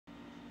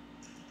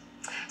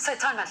So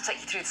time now to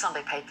take you through the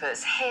Sunday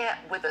papers. Here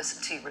with us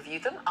to review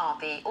them are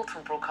the author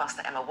and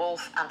broadcaster Emma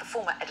Wolfe and the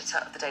former editor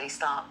of the Daily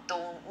Star,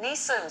 Dawn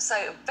Neeson.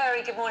 So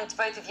very good morning to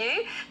both of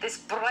you this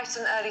bright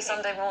and early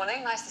Sunday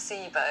morning. Nice to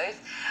see you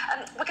both.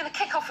 We're going to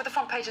kick off with the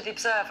front page of The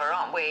Observer,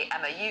 aren't we,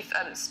 Emma? You've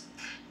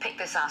picked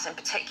this out in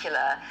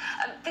particular.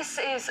 This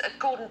is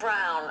Gordon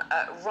Brown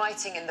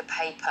writing in the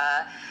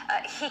paper.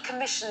 He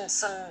commissioned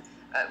some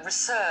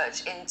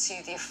research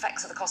into the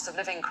effects of the cost of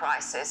living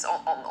crisis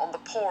on the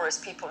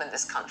poorest people in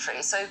this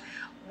country. So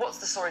what's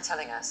the story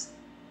telling us?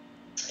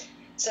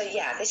 So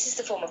yeah, this is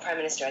the former Prime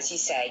Minister, as you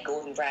say,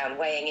 Gordon Brown,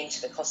 weighing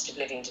into the cost of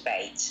living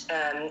debate.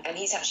 And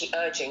he's actually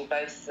urging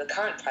both the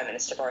current Prime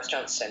Minister, Boris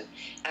Johnson,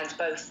 and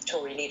both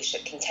Tory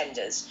leadership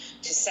contenders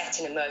to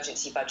set an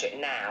emergency budget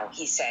now.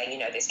 He's saying,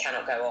 this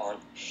cannot go on.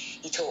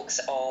 He talks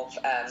of,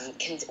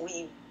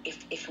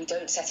 if we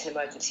don't set an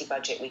emergency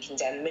budget, we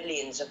condemn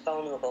millions of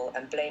vulnerable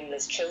and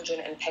blameless children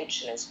and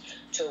pensioners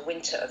to a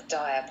winter of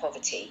dire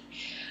poverty.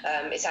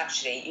 It's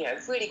actually,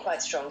 really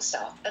quite strong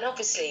stuff. And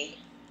obviously,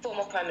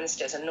 former prime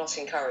ministers are not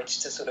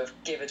encouraged to sort of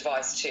give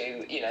advice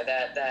to,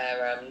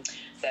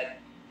 their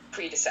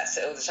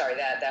predecessors,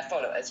 their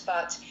followers.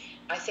 But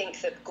I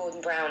think that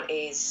Gordon Brown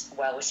is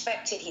well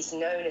respected. He's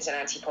known as an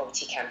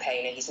anti-poverty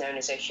campaigner. He's known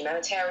as a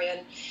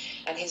humanitarian,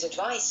 and his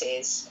advice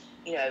is,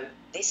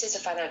 this is a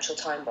financial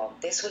time bomb.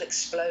 This will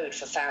explode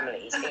for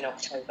families in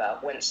October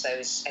once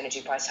those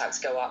energy price hikes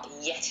go up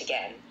yet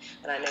again.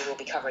 And I know we'll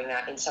be covering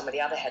that in some of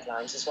the other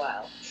headlines as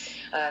well.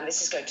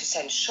 This is going to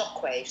send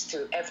shockwaves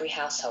through every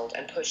household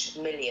and push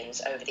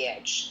millions over the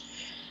edge.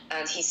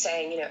 And he's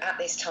saying, at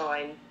this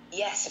time,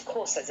 yes, of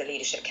course, there's a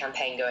leadership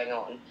campaign going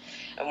on.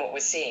 And what we're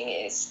seeing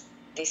is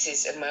this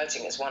is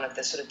emerging as one of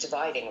the sort of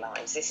dividing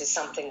lines. This is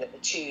something that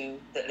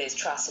that Liz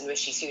Truss and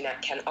Rishi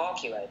Sunak can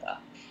argue over.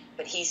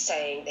 But he's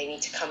saying they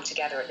need to come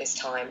together at this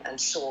time and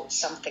sort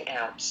something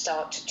out,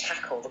 start to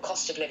tackle the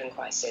cost of living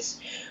crisis,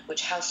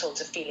 which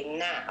households are feeling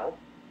now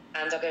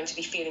and are going to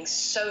be feeling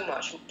so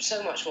much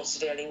more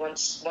severely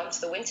once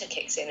the winter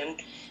kicks in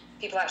and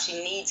people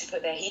actually need to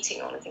put their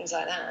heating on and things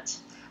like that.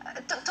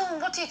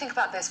 Dawn, what do you think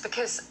about this?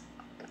 Because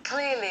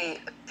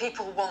clearly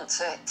people want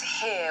to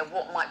hear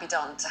what might be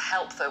done to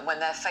help them when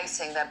they're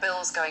facing their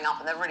bills going up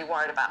and they're really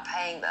worried about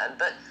paying them.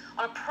 But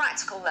on a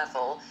practical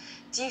level,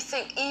 do you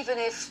think even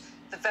if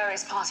the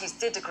various parties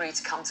did agree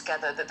to come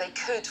together, that they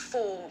could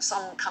form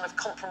some kind of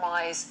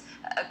compromise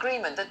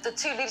agreement? The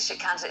two leadership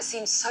candidates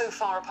seem so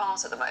far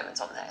apart at the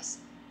moment on this.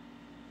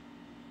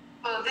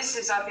 Well, this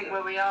is, I think,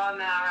 where we are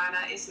now,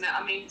 Anna, isn't it?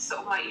 I mean,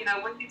 sort of like,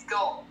 when you've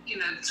got, the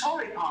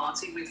Tory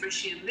party with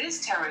Rishi and Liz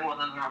tearing one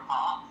another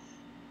apart,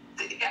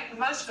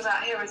 most of us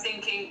out here are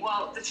thinking,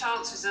 well, the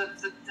chances of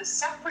the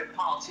separate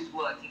parties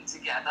working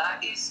together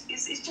is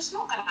just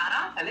not going to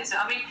happen, is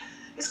it? I mean,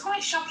 it's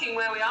quite shocking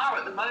where we are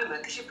at the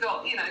moment, because you've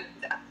got,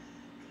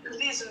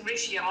 Liz and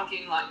Rishi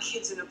arguing like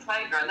kids in a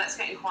playground. That's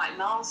getting quite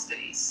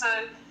nasty. So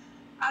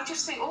I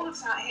just think all of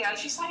that here,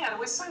 as you say, Anna,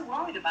 we're so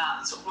worried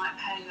about sort of like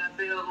paying our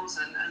bills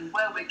and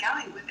where we're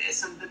going with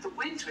this, and the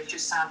winter is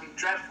just sounding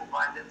dreadful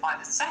by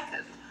the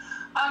second.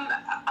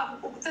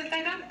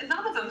 They don't.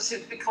 None of them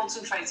seem to be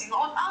concentrating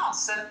on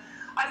us, and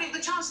I think the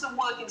chances of them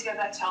working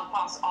together to help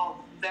us are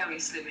very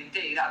slim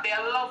indeed. That'd be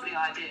a lovely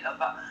idea,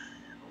 but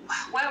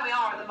where we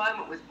are at the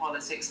moment with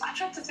politics, I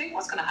dread to think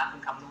what's going to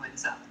happen come the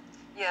winter.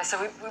 Yeah, so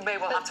we may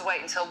well have to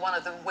wait until one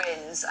of them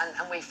wins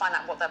and we find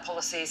out what their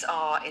policies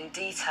are in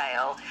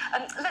detail.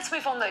 Let's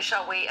move on though,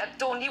 shall we?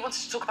 Dawn, you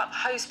wanted to talk about the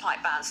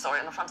hosepipe ban story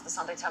on the front of the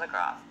Sunday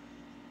Telegraph.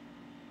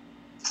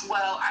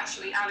 Well,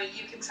 actually, Anna,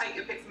 you can take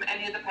your pick from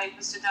any of the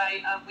papers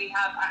today. We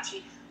have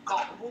actually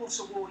got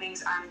water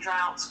warnings and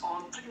droughts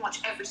on pretty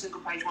much every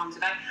single page one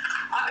today.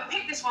 I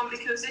picked this one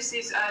because this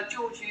is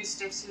George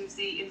Eustice, who's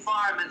the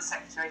Environment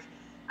Secretary.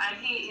 And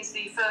he is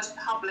the first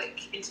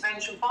public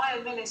intervention by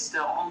a minister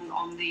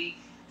on the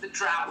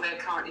drought we're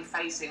currently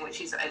facing,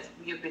 which is, as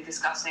you've been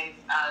discussing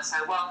so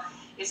well,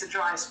 it's a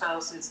dry spell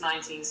since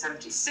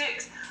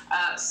 1976.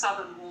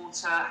 Southern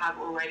Water have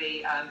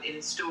already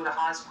installed a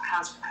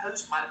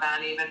hosepipe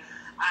ban even,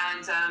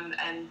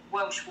 and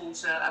Welsh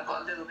Water have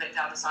got a little bit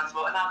down the side as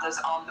well, and others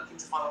are looking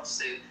to follow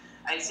suit.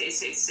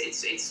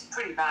 It's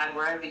pretty bad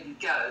wherever you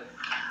go.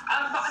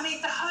 But I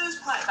mean, the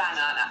hosepipe ban,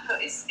 Anna,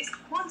 it's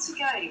once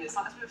again, it's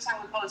like, as we were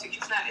saying with politics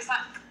just now, it's like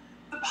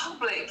the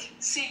public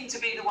seem to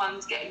be the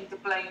ones getting the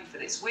blame for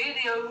this. We're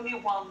the only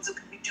ones that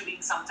can be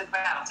doing something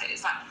about it.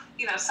 It's like,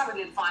 some of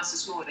the advice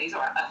this morning is,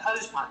 all right, a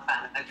hosepipe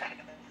ban, okay.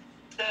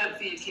 Don't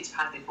feed your kids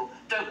paddling ball.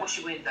 Don't wash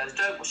your windows.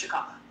 Don't wash your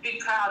car. Be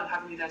proud of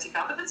having your dirty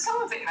car. But then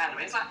some of it, Hannah,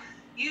 it's like,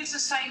 use the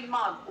same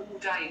mug all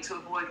day to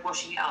avoid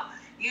washing it up.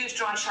 Use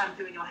dry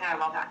shampoo in your hair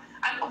rather than,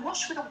 and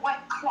wash with a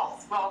wet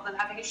cloth rather than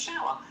having a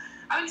shower.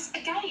 I mean,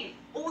 again,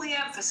 all the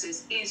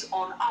emphasis is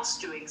on us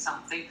doing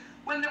something,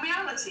 when the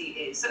reality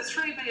is that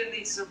 3 billion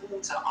litres of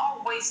water are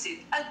wasted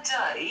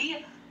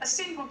a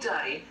single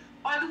day,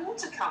 by the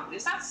water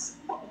companies. That's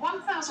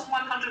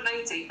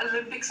 1,180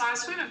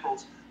 Olympic-sized swimming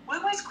pools. We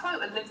always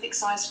quote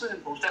Olympic-sized swimming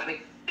pools, don't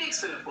we? Big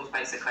swimming pools,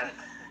 basically.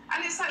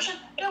 And it's like,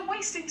 they're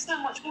wasting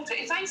so much water.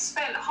 If they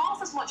spent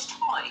half as much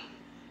time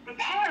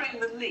repairing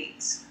the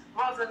leaks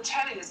rather than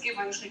telling us,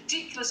 giving us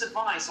ridiculous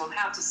advice on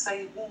how to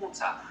save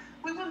water,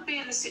 we wouldn't be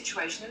in this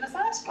situation in the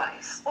first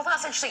place. Well,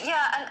 that's interesting.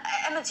 Yeah, and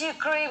Emma, do you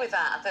agree with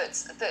that?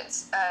 That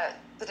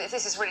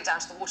this is really down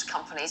to the water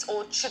companies,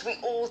 or should we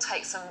all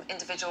take some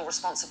individual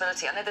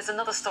responsibility? I know there's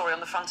another story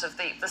on the front of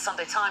the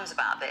Sunday Times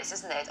about this,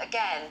 isn't it?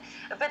 Again,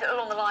 a bit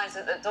along the lines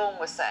that Dawn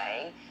was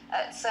saying,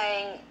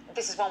 saying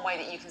this is one way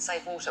that you can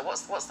save water.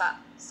 What's that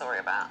story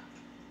about?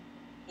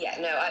 Yeah,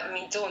 no, I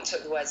mean, Dawn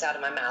took the words out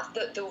of my mouth.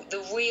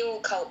 The real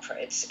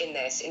culprits in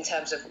this, in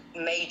terms of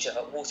major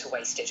water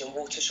wastage and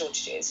water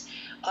shortages,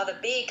 are the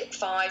big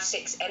 5,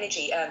 6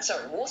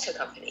 water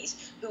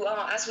companies who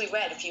are, as we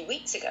read a few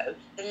weeks ago,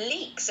 the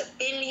leaks of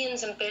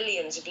billions and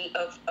billions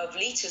of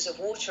litres of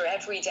water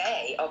every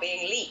day are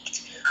being leaked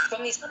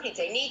from these companies.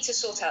 They need to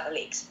sort out the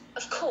leaks.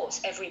 Of course,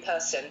 every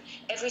person,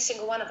 every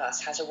single one of us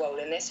has a role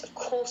in this. Of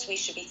course, we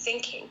should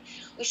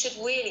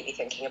really be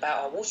thinking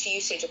about our water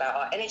usage, about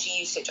our energy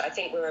usage. I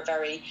think we're a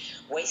very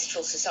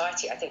wasteful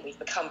society. I think we've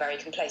become very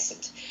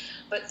complacent.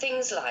 But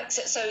things like,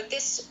 so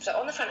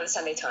on the front of the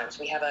Sunday Times,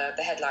 we have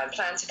the headline,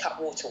 plan to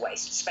cut water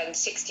waste, spend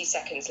 60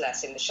 seconds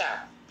less in the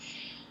shower,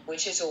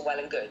 which is all well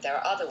and good. There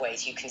are other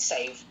ways you can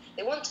save.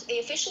 They want the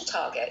official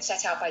target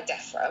set out by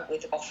DEFRA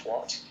with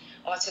Ofwat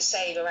are to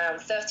save around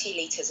 30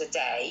 litres a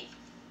day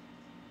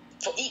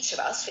for each of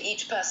us, for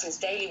each person's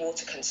daily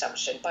water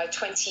consumption by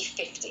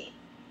 2050.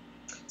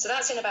 So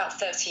that's in about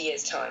 30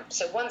 years' time.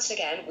 So once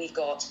again, we've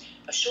got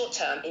a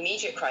short-term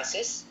immediate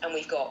crisis, and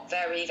we've got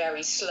very,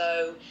 very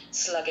slow,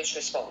 sluggish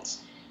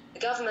response.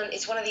 The government,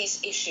 it's one of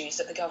these issues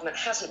that the government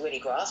hasn't really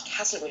grasped,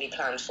 hasn't really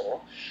planned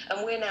for,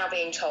 and we're now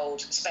being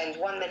told spend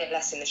 1 minute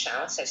less in the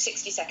shower, so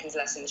 60 seconds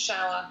less in the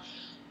shower,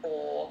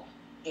 or,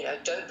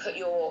 don't put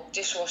your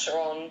dishwasher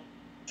on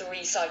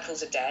 3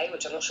 cycles a day,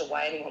 which I'm not sure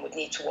why anyone would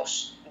need to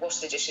wash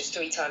the dishes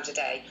 3 times a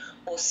day,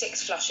 or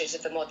 6 flushes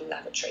of the modern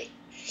lavatory.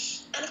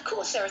 And of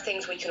course, there are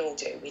things we can all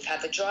do. We've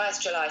had the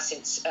driest July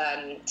since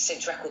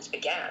records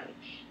began,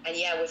 and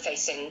yeah, we're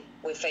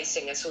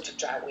facing a sort of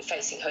drought. We're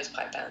facing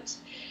hosepipe bans,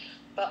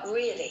 but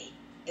really,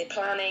 the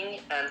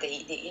planning and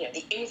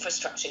the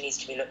infrastructure needs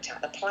to be looked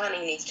at. The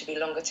planning needs to be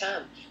longer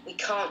term. We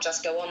can't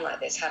just go on like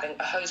this, having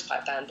a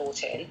hosepipe ban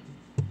brought in,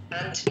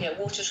 and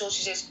water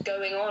shortages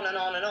going on and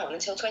on and on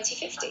until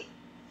 2050.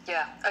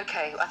 Yeah,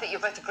 OK. I think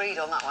you're both agreed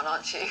on that one,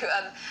 aren't you?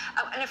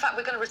 And in fact,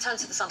 we're going to return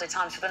to the Sunday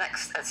Times for the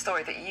next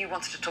story that you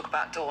wanted to talk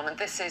about, Dawn. And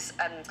this is,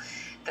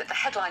 the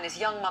headline is,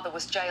 young mother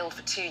was jailed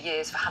for 2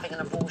 years for having an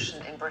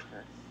abortion in Britain.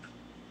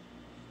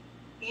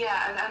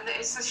 Yeah, and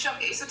it's a shock.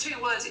 It's the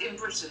 2 words in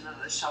Britain that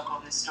are the shock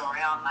on this story,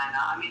 aren't they?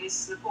 I mean,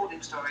 it's an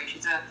appalling story.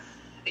 She's a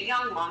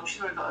young mum.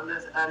 She's already got a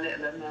little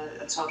and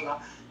a toddler.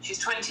 She's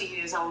 20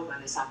 years old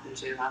when this happened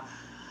to her.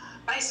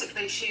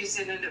 Basically, she's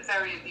in a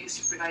very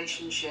abusive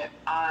relationship.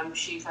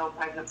 She fell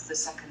pregnant for the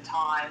 2nd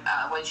time.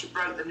 When she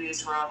broke the news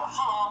to her other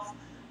half,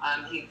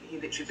 he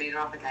literally beat her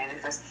up again.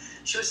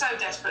 She was so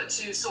desperate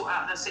to sort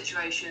out her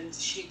situation,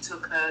 she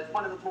took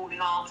one of the morning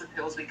after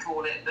pills, we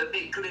call it, a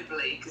bit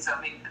glibly, because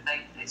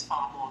it's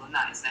far more than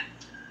that, isn't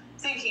it?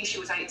 Thinking she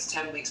was 8 to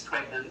 10 weeks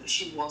pregnant.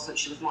 She wasn't.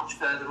 She was much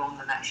further on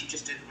than that. She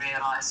just didn't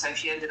realise. So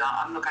she ended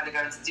up, I'm not going to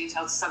go into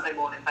details Sunday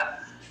morning,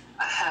 but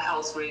her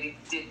health really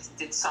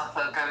did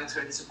suffer going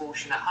through this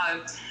abortion at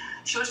home.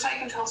 She was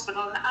taken to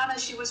hospital, and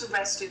she was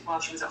arrested while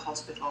she was at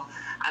hospital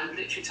and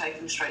literally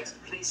taken straight to the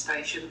police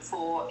station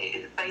for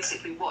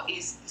basically what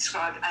is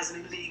described as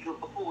an illegal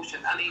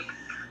abortion. I mean,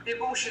 the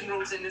abortion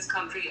rules in this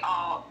country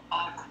are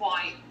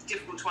quite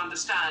difficult to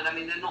understand. I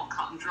mean, they're not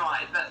cut and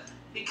dried, but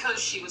because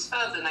she was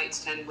further than 8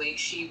 to 10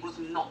 weeks, she was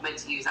not meant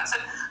to use that. So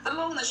the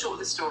long and the short of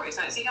the story,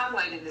 so it's a young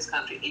lady in this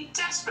country in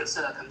desperate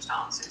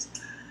circumstances,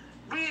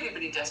 really,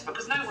 really desperate,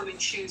 because no woman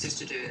chooses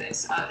to do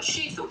this.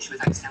 She thought she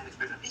was 8 to 10 weeks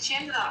pregnant. She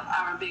ended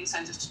up being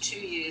sentenced to 2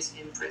 years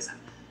in prison.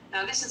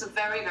 Now, this is a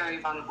very, very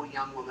vulnerable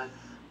young woman,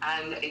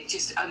 and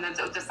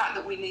the fact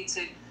that we need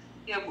to,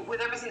 with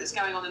everything that's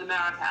going on in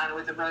America and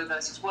with the Roe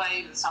versus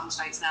Wade, and some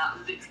states now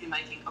literally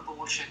making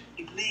abortion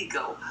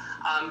illegal.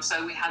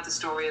 So we had the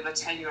story of a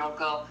 10-year-old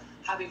girl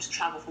having to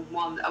travel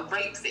from a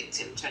rape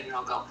victim,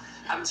 10-year-old girl,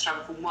 having to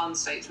travel from one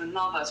state to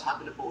another to have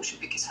an abortion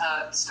because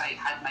her state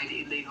had made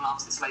it illegal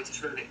after this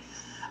latest ruling.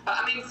 But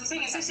I mean, the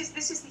thing is,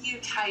 this is the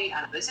UK,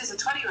 and this is a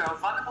 20-year-old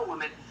vulnerable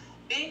woman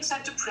being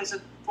sent to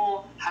prison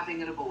for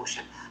having an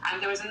abortion.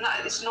 And there is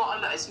it's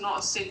not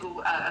a single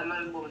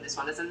lone woman. This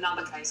one, there's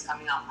another case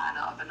coming up,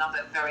 of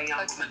another very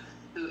young woman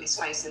who is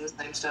facing the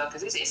same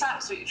circus. It's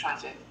absolutely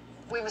tragic.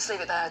 We must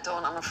leave it there,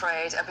 Dawn, I'm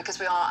afraid, because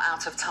we are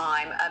out of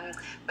time.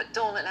 But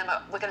Dawn and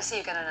Emma, we're going to see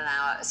you again in an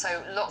hour,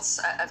 so lots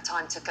of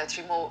time to go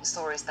through more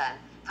stories then.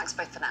 Thanks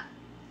both for now.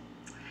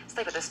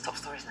 Stay with us, top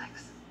stories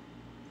next.